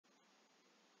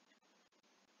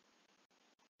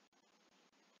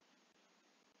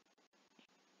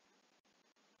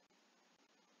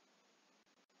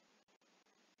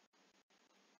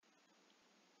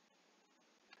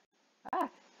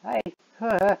Hi.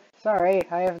 Sorry,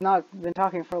 I have not been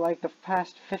talking for like the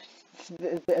past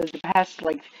the past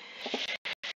like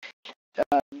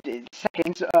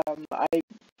seconds.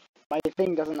 My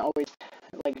thing doesn't always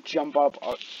like jump up,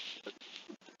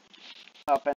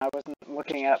 and I wasn't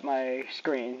looking at my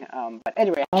screen. But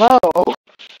anyway, hello.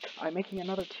 I'm making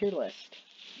another tier list.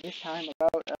 This time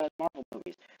about Marvel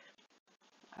movies.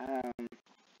 Um,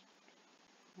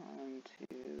 one,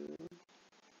 two.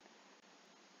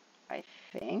 I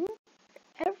think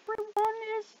everyone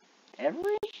is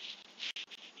every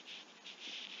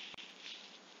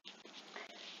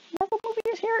Marvel movie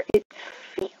is here. It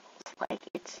feels like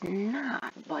it's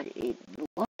not, but it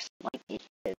looks like it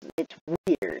is. It's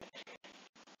weird.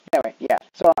 Anyway, yeah.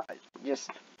 So just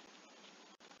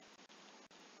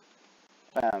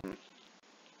um,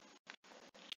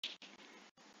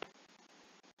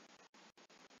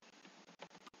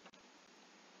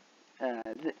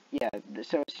 yeah.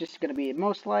 So it's just gonna be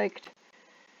most liked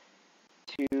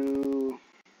to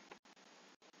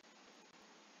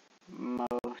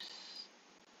most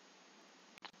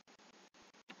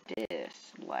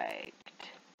disliked,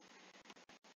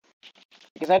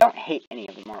 because I don't hate any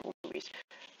of the Marvel movies.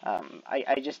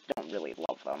 I just don't really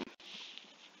love them.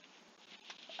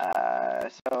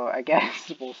 So I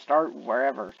guess we'll start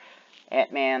wherever.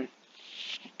 Ant-Man.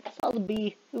 Solid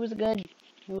B. It was good. It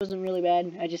wasn't really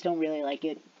bad. I just don't really like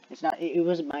it. It's not. It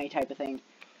wasn't my type of thing.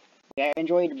 I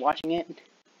enjoyed watching it.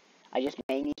 I just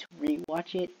may need to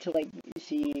rewatch it to like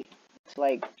see. To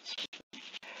like,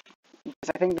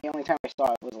 because I think the only time I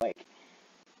saw it was like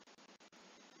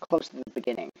close to the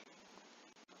beginning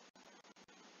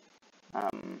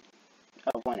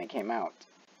of when it came out,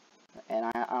 and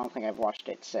I don't think I've watched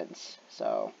it since.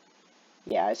 So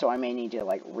yeah, so I may need to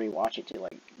like rewatch it to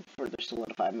like further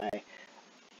solidify my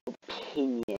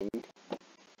opinion.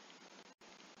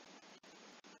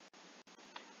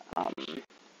 Um,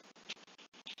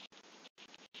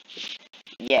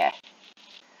 yeah,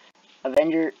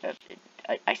 Avenger.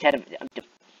 I said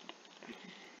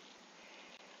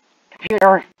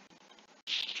computer.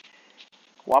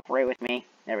 Cooperate with me.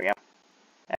 There we go.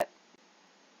 Uh,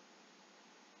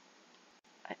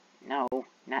 no,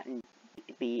 not in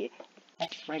B. S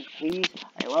rank, please.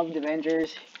 I loved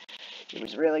Avengers. It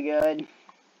was really good.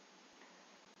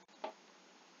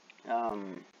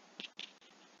 Um,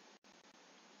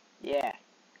 yeah.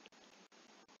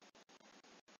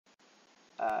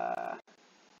 Uh,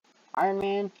 Iron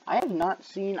Man. I have not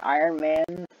seen Iron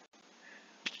Man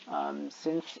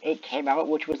since it came out,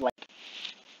 which was like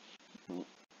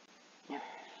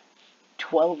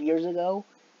 12 years ago.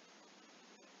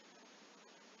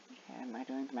 Okay, am I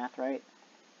doing the math right?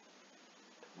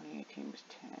 2018 was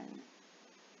 10. 19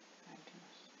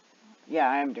 was... Yeah,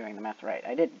 I am doing the math right.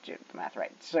 I did do the math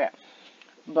right. So yeah.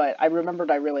 But I remembered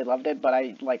I really loved it, but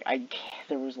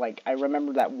there was like, I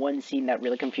remember that one scene that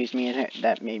really confused me in it,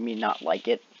 that made me not like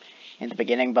it in the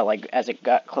beginning, but like, as it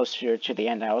got closer to the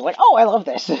end, I was like, oh, I love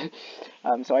this!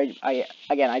 So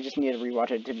again, I just need to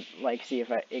rewatch it to, like, see if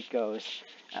it goes,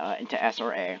 into S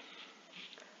or A.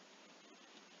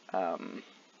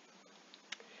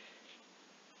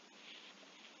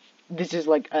 This is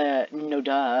like, no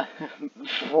duh,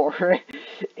 for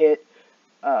it,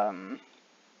 um,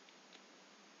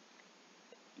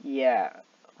 yeah,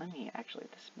 let me actually,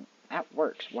 that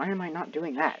works. Why am I not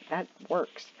doing that? That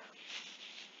works.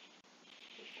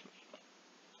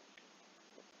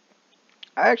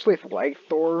 I actually like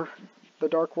Thor: The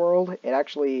Dark World. It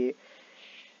actually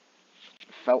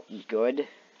felt good.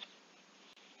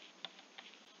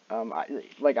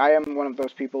 I am one of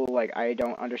those people, like, I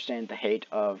don't understand the hate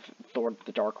of Thor: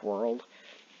 The Dark World.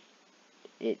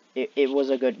 It was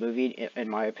a good movie, in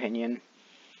my opinion.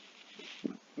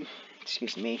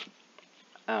 Excuse me.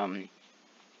 Um,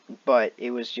 but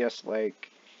it was just, like,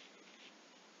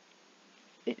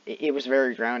 it was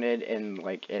very grounded, and,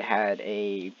 like, it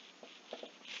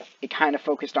kind of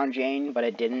focused on Jane, but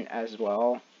it didn't as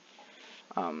well.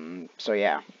 So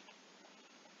yeah.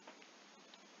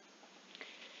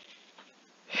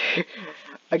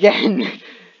 Again,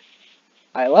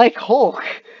 I like Hulk.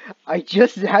 I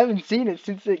just haven't seen it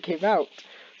since it came out,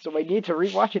 so I need to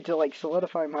rewatch it to like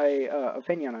solidify my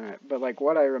opinion on it. But like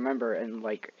what I remember, and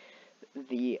like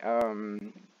the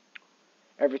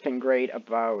everything great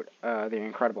about the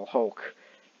Incredible Hulk,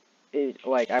 it,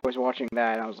 like, I was watching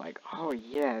that and I was like, oh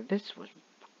yeah, this was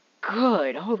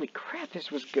good. Holy crap,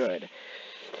 this was good.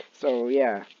 So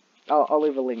yeah, I'll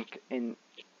leave a link in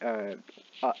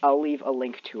I'll leave a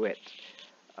link to it.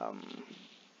 Um,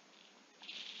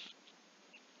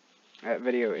 that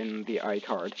video in the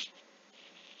iCard.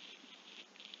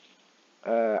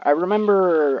 I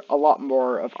remember a lot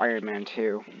more of Iron Man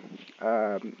 2.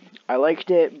 I liked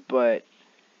it, but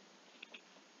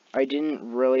I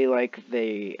didn't really like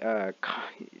the,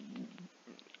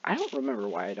 I don't remember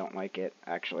why I don't like it,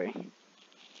 actually.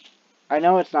 I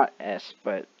know it's not S,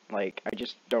 but, like, I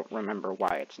just don't remember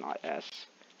why it's not S.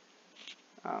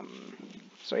 Um,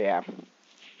 so yeah.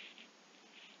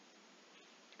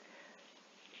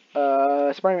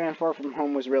 Spider-Man Far From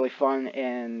Home was really fun,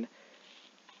 and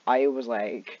I was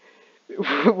like,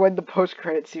 when the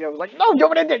post-credit scene, I was like, no,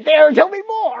 don't end it there, tell me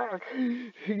more!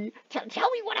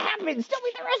 Tell me what happens, tell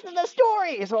me the rest of the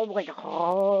story! So I'm like,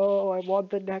 oh, I want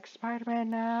the next Spider-Man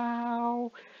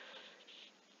now!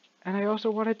 And I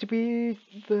also want it to be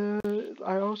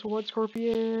I also want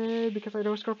Scorpion, because I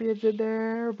know Scorpion's in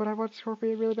there, but I want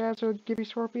Scorpion really bad, so give me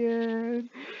Scorpion!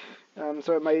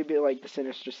 So it might be like the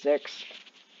Sinister Six.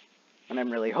 And I'm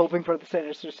really hoping for the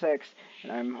Sinister Six,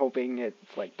 and I'm hoping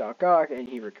it's like Doc Ock, and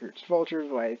he recruits Vulture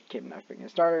by kidnapping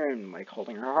his daughter and like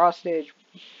holding her hostage,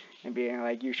 and being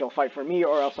like, "You shall fight for me,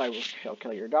 or else shall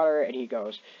kill your daughter." And he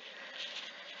goes,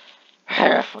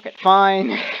 "Fuck it,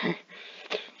 fine."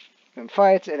 And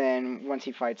fights, and then once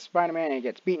he fights Spider-Man and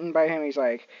gets beaten by him, he's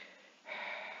like,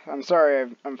 "I'm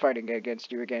sorry, I'm fighting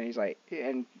against you again." He's like,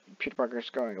 and Peter Parker's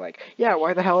going like, "Yeah,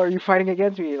 why the hell are you fighting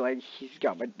against me?" Like,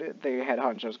 the head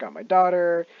honcho's got my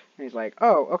daughter, and he's like,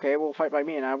 "Oh, okay, well, fight by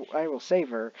me, and I will save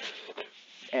her."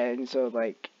 And so,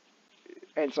 like,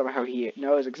 and somehow he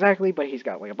knows exactly, but he's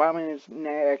got, like, a bomb in his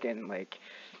neck, and, like,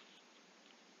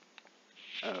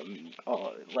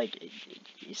 like,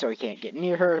 so he can't get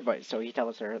near her, but so he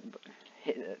tells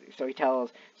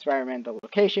Spider-Man the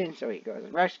location, so he goes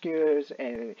and rescues,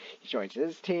 and he joins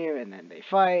his team, and then they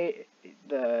fight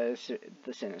the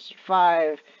Sinister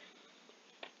Five.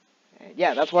 And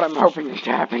yeah, that's what I'm hoping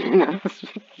to happen in the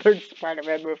third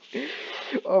Spider-Man movie.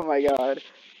 Oh my god.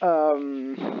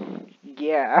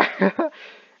 Yeah.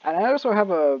 And I also have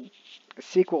a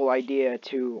sequel idea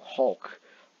to Hulk.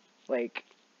 Like,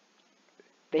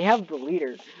 they have the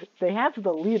leader. They have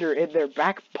the leader in their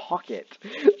back pocket.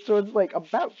 So it's like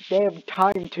about damn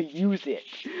time to use it.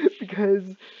 Because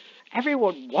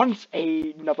everyone wants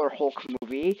another Hulk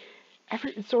movie.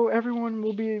 So everyone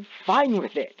will be fine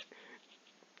with it.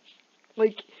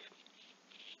 Like,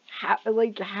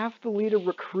 have the leader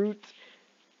recruit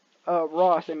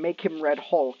Ross and make him Red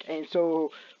Hulk. And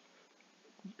so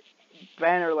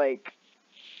Banner, like,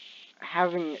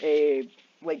 having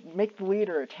make the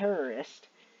leader a terrorist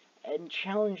and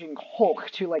challenging Hulk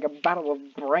to like a battle of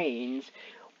brains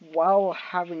while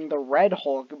having the Red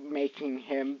Hulk making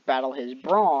him battle his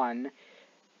brawn,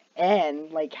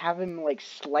 and like have him like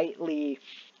slightly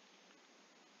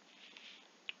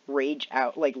rage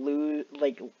out, lose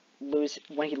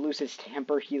when he loses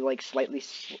temper, he like slightly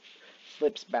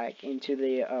slips back into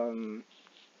the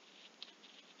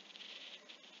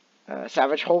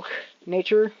Savage Hulk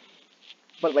nature,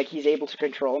 but like he's able to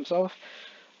control himself.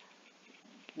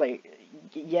 Like,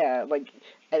 yeah, like,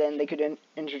 and then they could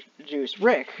introduce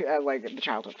Rick as, like, the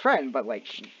childhood friend, but, like,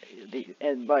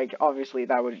 and, like, obviously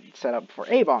that would set up for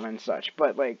A-Bomb and such,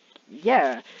 but, like,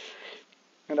 yeah,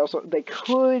 and also, they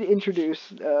could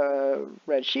introduce,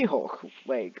 Red She-Hulk,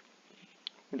 like,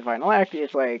 in the final act,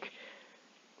 it's like,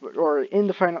 or in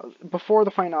the final, before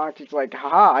the final act, it's like,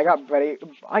 haha, I got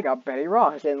Betty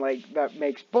Ross, and, like, that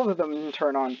makes both of them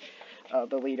turn on,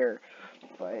 the leader.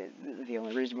 But the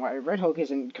only reason why Red Hulk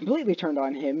isn't completely turned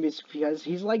on him is because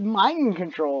he's, like, mind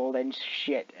controlled and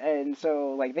shit. And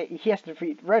so, like, he has to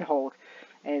defeat Red Hulk,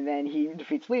 and then he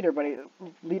defeats Leader, but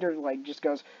Leader, like, just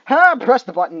goes, ha! Press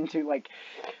the button to, like,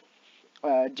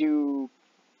 do,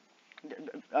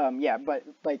 yeah, but,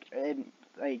 like,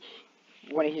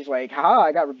 when he's like, haha,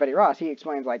 I got Betty Ross, he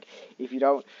explains, like, if you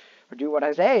don't do what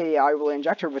I say, I will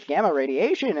inject her with gamma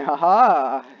radiation,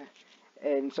 haha!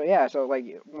 And so yeah, so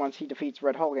like once he defeats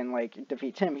Red Hulk and like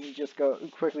defeats him, he just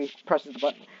quickly presses the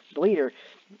button. The leader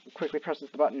quickly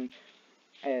presses the button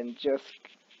and just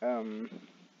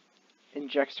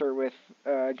injects her with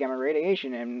gamma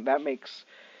radiation, and that makes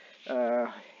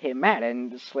him mad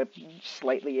and fully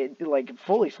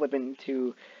slip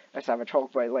into a Savage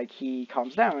Hulk. But like he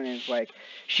calms down and is like,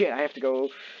 shit, I have to go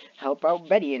help out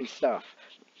Betty and stuff.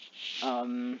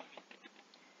 And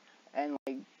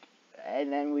like,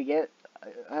 and then we get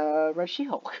Red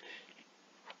She-Hulk.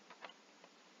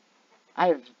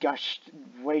 I've gushed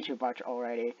way too much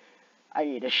already. I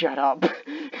need to shut up.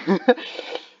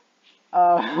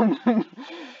 um,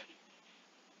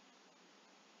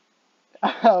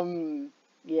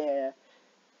 yeah.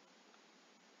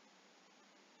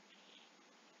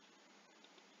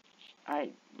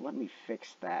 Let me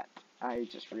fix that. I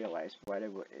just realized what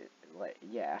it would, like,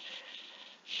 yeah.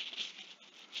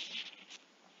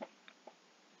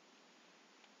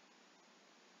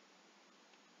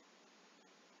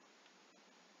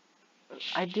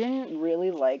 I didn't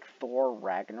really like Thor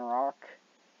Ragnarok.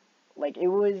 Like, it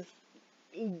was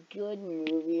a good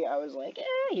movie. I was like,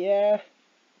 yeah,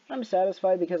 I'm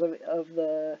satisfied because of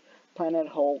the Planet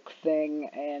Hulk thing,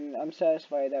 and I'm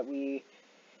satisfied that we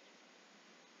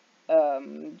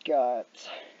got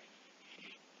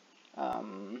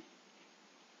um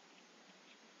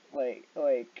like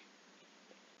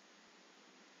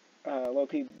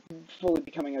Loki fully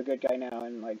becoming a good guy now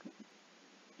and like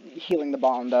healing the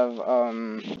bond of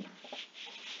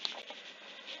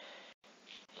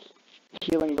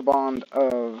healing the bond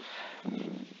of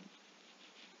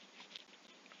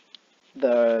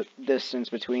the distance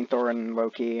between Thor and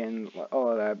Loki and all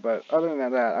of that. But other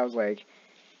than that, I was like,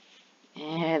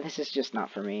 this is just not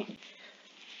for me.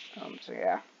 So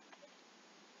yeah.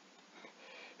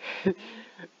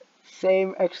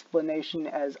 Same explanation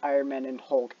as Iron Man and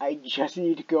Hulk. I just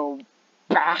need to go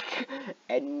back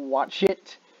and watch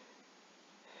it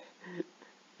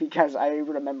because I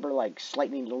remember like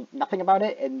slightly nothing about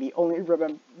it, and the only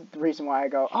the reason why I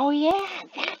go, oh yeah,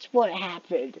 that's what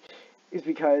happened, is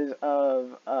because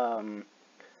of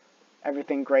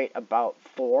everything great about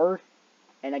Thor,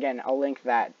 and again, I'll link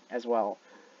that as well.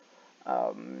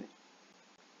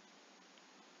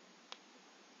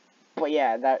 But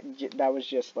yeah, that was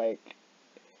just like,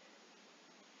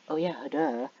 oh yeah,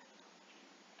 duh.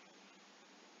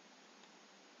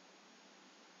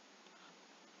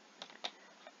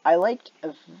 I liked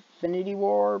Infinity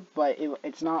War, but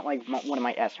it's not like one of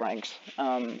my S ranks.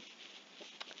 And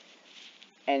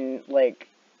like,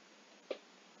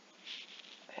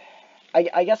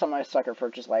 I guess I'm a sucker for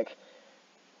just like,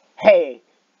 hey,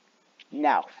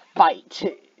 now fight.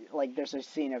 Like, there's a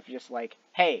scene of just like,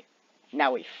 hey,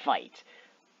 now we fight.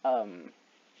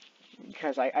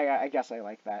 Because I guess I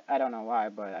like that. I don't know why,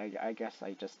 but I guess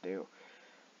I just do.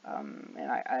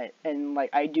 And like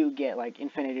I do get like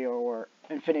Infinity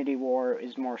War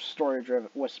is more story driven,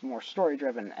 was more story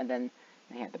driven, and then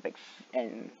they had the big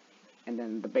and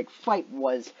then the big fight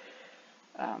was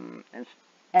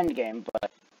Endgame.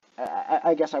 But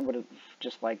I guess I would have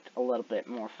just liked a little bit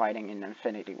more fighting in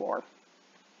Infinity War.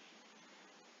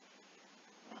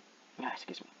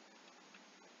 Excuse me.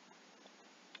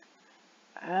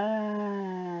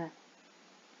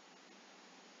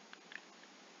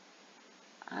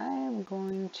 I'm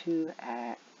going to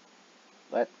add.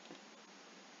 What?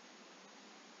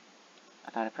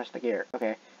 I thought I pressed the gear.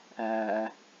 Okay.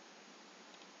 Add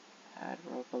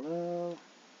row below.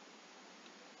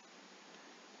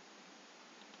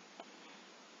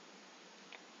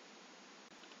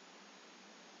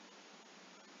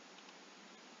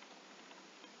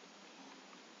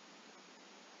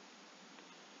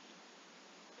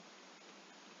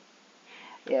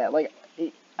 Yeah, like,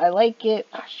 I like it.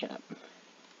 Ah, shut up.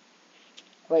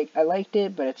 Like, I liked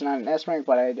it, but it's not an S rank,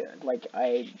 but I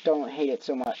don't hate it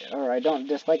so much, or I don't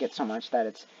dislike it so much that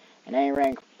it's an A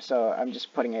rank, so I'm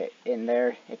just putting it in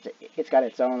there. It's got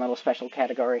its own little special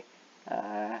category.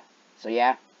 So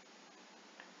yeah.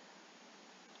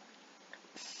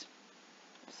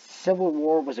 Civil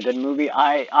War was a good movie.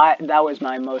 That was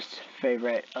my most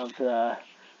favorite of the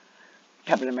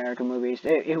Captain America movies.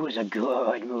 It was a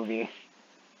good movie.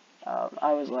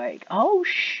 I was like, oh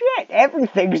shit,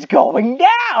 everything's going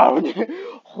down!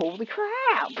 Holy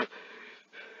crap!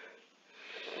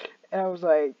 And I was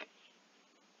like,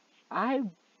 I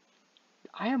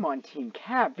am on Team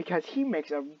Cap because he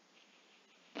makes a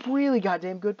really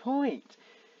goddamn good point.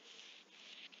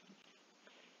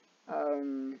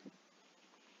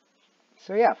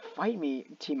 So yeah, fight me,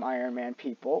 Team Iron Man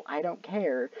people. I don't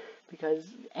care, because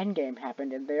Endgame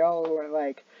happened and they all were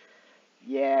like,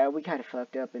 yeah, we kind of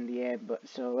fucked up in the end, but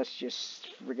so let's just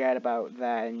forget about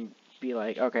that and be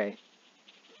like, okay,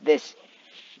 this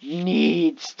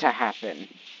needs to happen.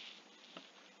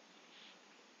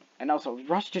 And also,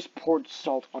 Russ just poured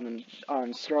salt on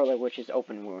Scarlet Witch's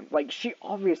open wound. Like, she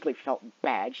obviously felt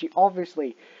bad. She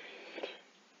obviously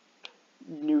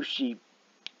knew she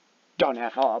done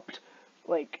F upped.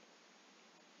 I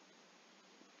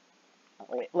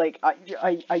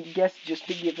guess just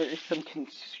to give her some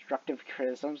constructive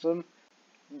criticism,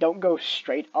 don't go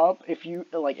straight up. If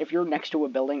you're next to a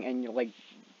building and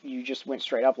you just went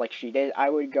straight up like she did, I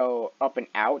would go up and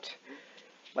out,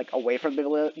 like away from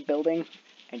the building,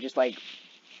 and just like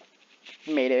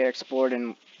made it explode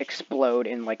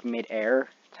in like mid-air,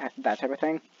 that type of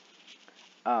thing.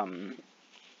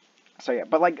 So yeah,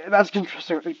 but like that's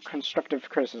constructive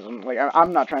criticism. Like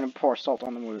I'm not trying to pour salt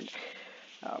on the wound.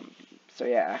 So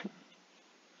yeah.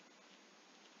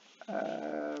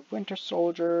 Winter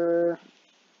Soldier.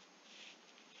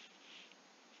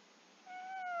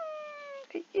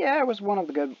 Yeah, it was one of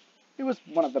the good. It was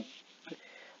one of the.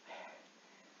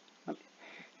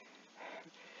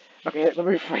 Okay, let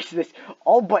me rephrase this.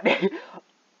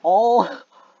 All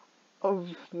of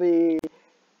the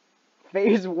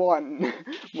Phase 1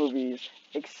 movies,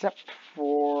 except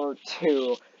for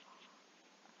 2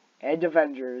 and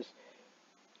Avengers,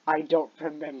 I don't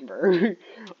remember.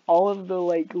 All of the,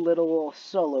 like, little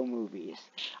solo movies,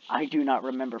 I do not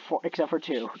remember, except for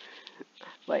 2.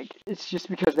 Like, it's just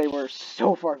because they were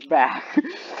so far back.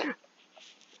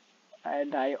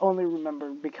 And I only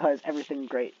remember because Everything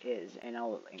Great is, and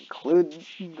I'll include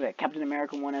the Captain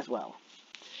America one as well.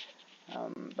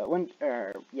 But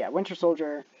Winter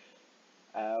Soldier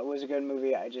was a good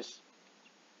movie. I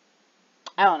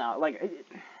don't know, like,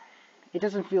 it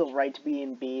doesn't feel right to be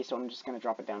in B, so I'm just gonna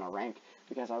drop it down a rank,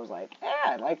 because I was like,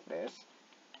 I like this.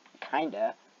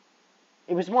 Kinda.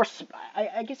 It was more,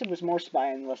 I guess it was more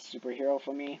spy and less superhero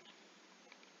for me.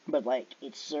 But, like,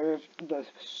 it served the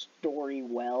story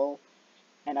well,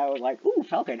 and I was like, ooh,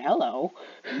 Falcon, hello!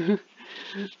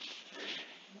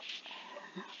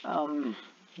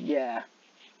 Yeah.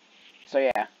 So,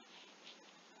 yeah.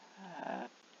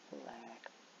 Black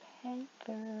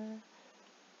Panther,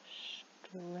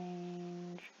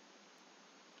 Strange,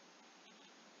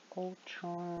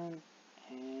 Ultron,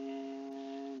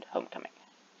 and Homecoming.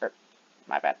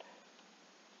 My bad.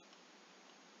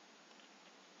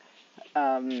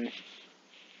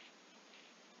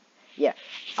 Yeah,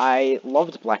 I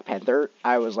loved Black Panther.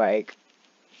 I was like,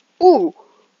 ooh,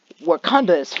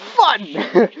 Wakanda is fun!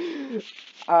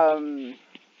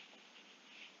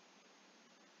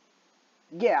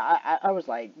 Yeah, I was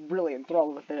like really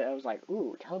enthralled with it. I was like,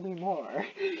 ooh, tell me more.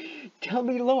 Tell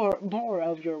me more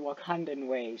of your Wakandan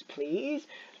ways, please.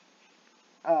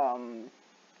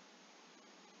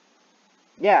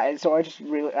 Yeah, and so I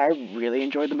really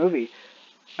enjoyed the movie.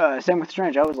 Same with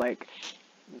Strange. I was like,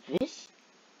 this,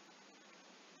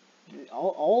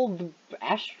 all the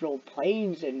astral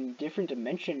planes and different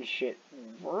dimension shit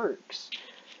works.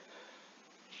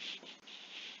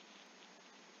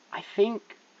 I think.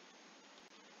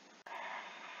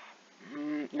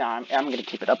 No, I'm gonna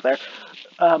keep it up there.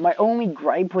 My only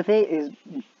gripe with it is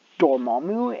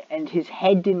Dormammu, and his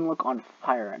head didn't look on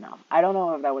fire enough. I don't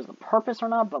know if that was the purpose or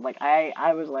not, but like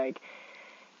I was like,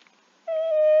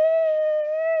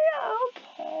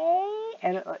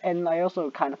 okay, and I also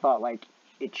kind of thought like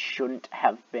it shouldn't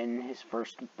have been his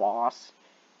first boss.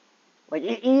 Like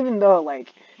even though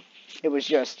like it was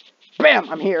just bam,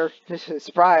 I'm here,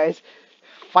 surprise,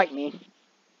 fight me.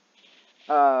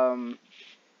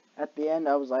 At the end,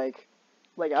 I was like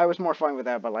I was more fine with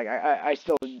that, but like I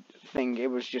still think it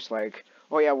was just like,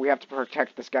 oh yeah, we have to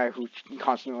protect this guy who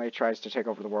constantly tries to take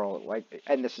over the world. Like,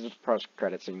 and this is the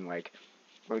post-credit scene. Like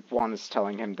Juan is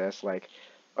telling him this, like,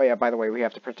 oh yeah, by the way, we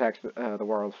have to protect the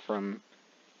world from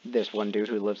this one dude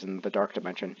who lives in the dark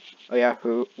dimension. Oh yeah,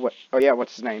 who? What? Oh yeah,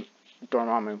 what's his name?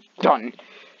 Dormammu. Done.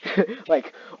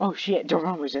 Like, oh shit,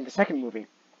 Dormammu's in the second movie.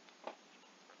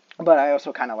 But I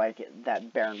also kind of like it,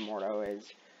 that Baron Mordo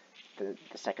is the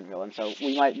second villain, so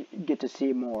we might get to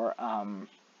see more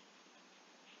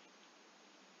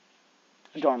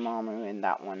Dormammu in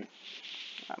that one.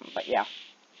 But yeah.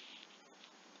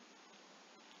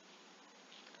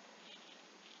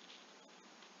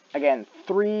 Again,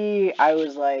 3, I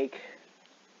was like,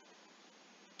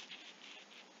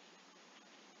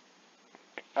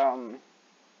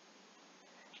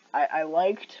 I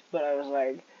liked, but I was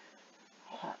like,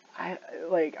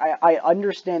 I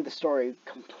understand the story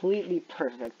completely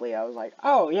perfectly. I was like,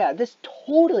 oh yeah, this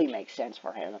totally makes sense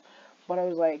for him. But I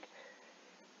was like,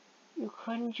 you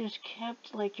couldn't just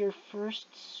kept like your first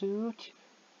suit,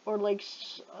 or like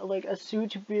a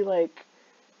suit to be like,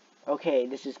 okay,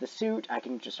 this is the suit, I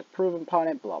can just approve upon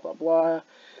it, blah blah blah,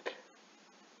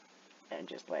 and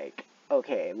just like,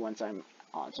 okay, once I'm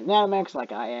on some nanomex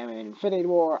like I am in Infinity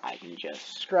War, I can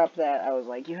just scrap that. I was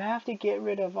like, you have to get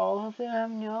rid of all of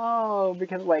them? No,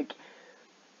 because like,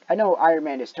 I know Iron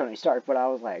Man is Tony Stark, but I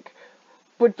was like,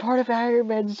 but part of Iron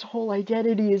Man's whole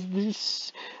identity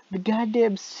is the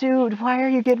goddamn suit. Why are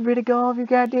you getting rid of all of your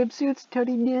goddamn suits,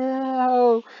 Tony?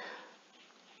 No!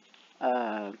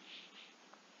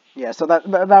 Yeah, so that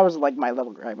was like my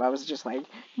little gripe. I was just like,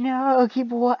 no,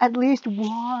 keep at least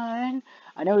one.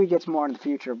 I know he gets more in the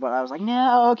future, but I was like,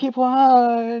 no, keep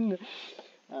one.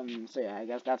 So yeah, I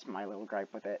guess that's my little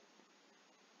gripe with it.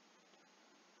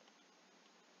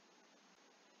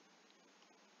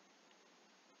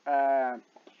 I'm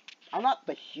not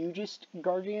the hugest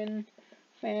Guardian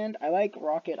fan. I like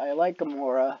Rocket, I like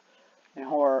Gamora, and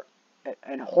Horror.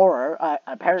 and horror.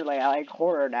 Apparently, I like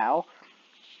horror now.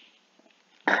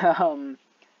 I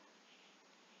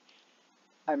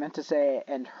meant to say,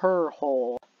 and her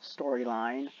whole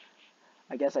storyline.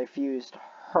 I guess I fused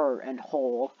her and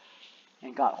whole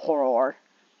and got horror.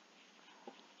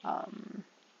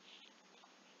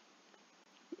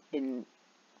 In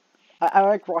I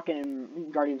like rocking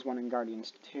Guardians 1 and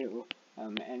Guardians 2.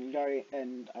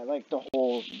 And I like the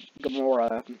whole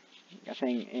Gamora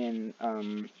thing in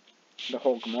the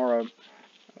whole Gamora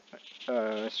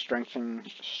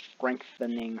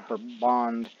strengthening her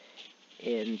bond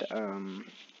and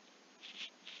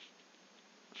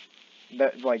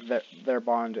their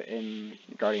bond in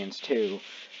Guardians 2.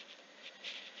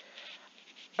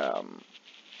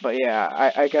 But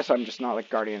yeah, I guess I'm just not a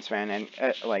Guardians fan, and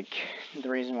like the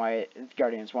reason why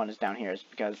Guardians 1 is down here is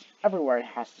because everywhere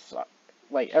has to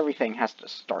everything has to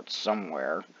start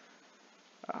somewhere.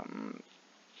 I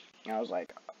was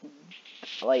like,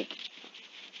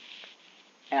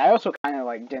 and I also kind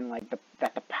of didn't like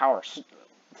that the Power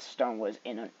Stone was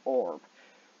in an orb.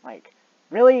 Like,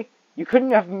 really? You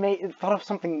couldn't have thought of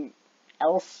something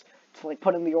else to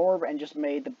put in the orb and just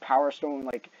made the Power Stone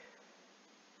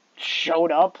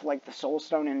showed up like the Soul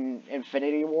Stone in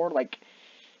Infinity War? Like,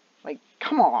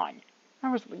 come on.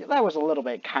 That was a little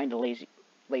bit kind of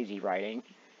lazy writing.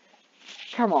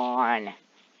 Come on.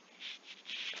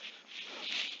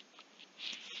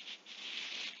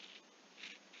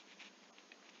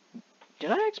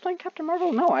 Did I explain Captain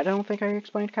Marvel? No, I don't think I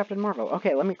explained Captain Marvel.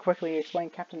 Okay, let me quickly explain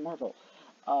Captain Marvel.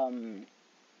 I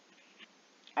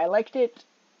liked it.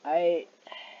 I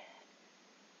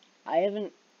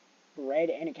haven't read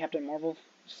any Captain Marvel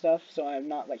stuff, so I'm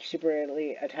not super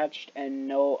really attached and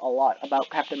know a lot about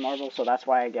Captain Marvel, so that's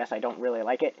why I guess I don't really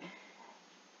like it.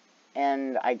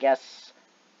 And I guess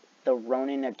the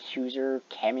Ronin Accuser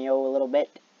cameo a little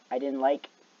bit I didn't like.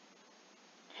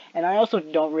 And I also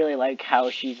don't really like how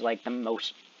she's the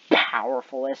most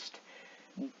powerfulest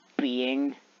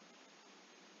being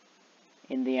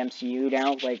in the MCU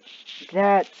now.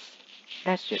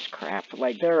 That's just crap.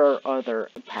 There are other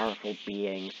powerful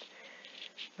beings.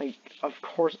 Of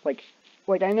course, I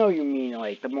know you mean,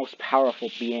 the most powerful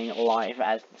being alive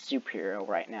as the superhero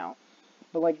right now.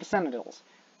 But, the Sentinels.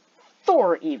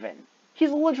 Thor, even.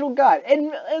 He's a literal god.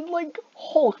 And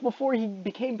Hulk, before he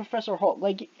became Professor Hulk,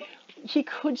 he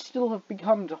could still have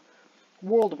become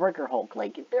World Breaker Hulk.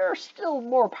 There are still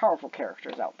more powerful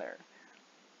characters out there.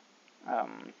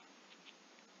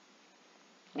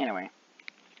 Anyway.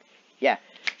 Yeah.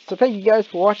 So thank you guys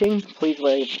for watching. Please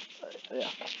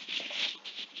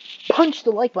punch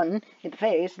the like button in the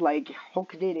face like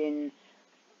Hulk did in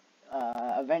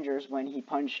Avengers when he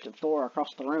punched Thor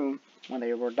across the room when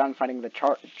they were done fighting the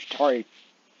Chitauri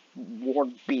War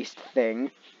Beast thing.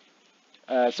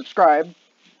 Subscribe.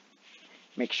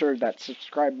 Make sure that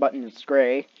subscribe button is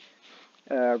gray.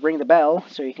 Ring the bell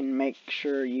so you can make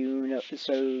sure you know.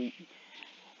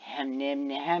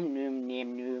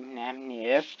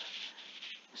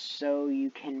 So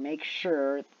you can make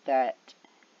sure that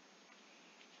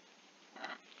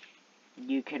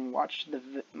you can watch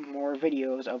more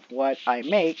videos of what I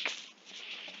make.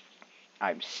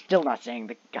 I'm still not saying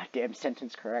the goddamn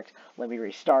sentence correct. Let me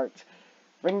restart.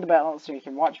 Ring the bell so you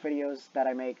can watch videos that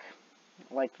I make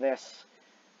like this.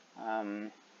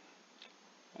 And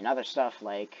other stuff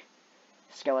like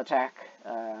Skelettack.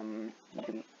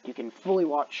 You can fully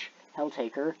watch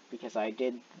Helltaker because I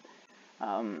did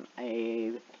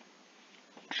a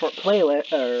short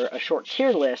playlist or a short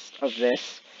tier list of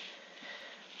this.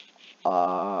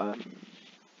 Of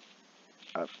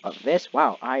this.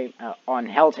 Wow, on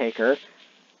Helltaker.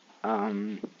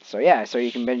 So yeah, so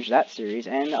you can binge that series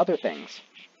and other things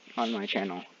on my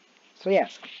channel. So yeah,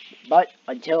 but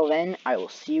until then, I will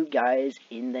see you guys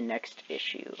in the next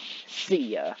issue.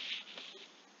 See ya.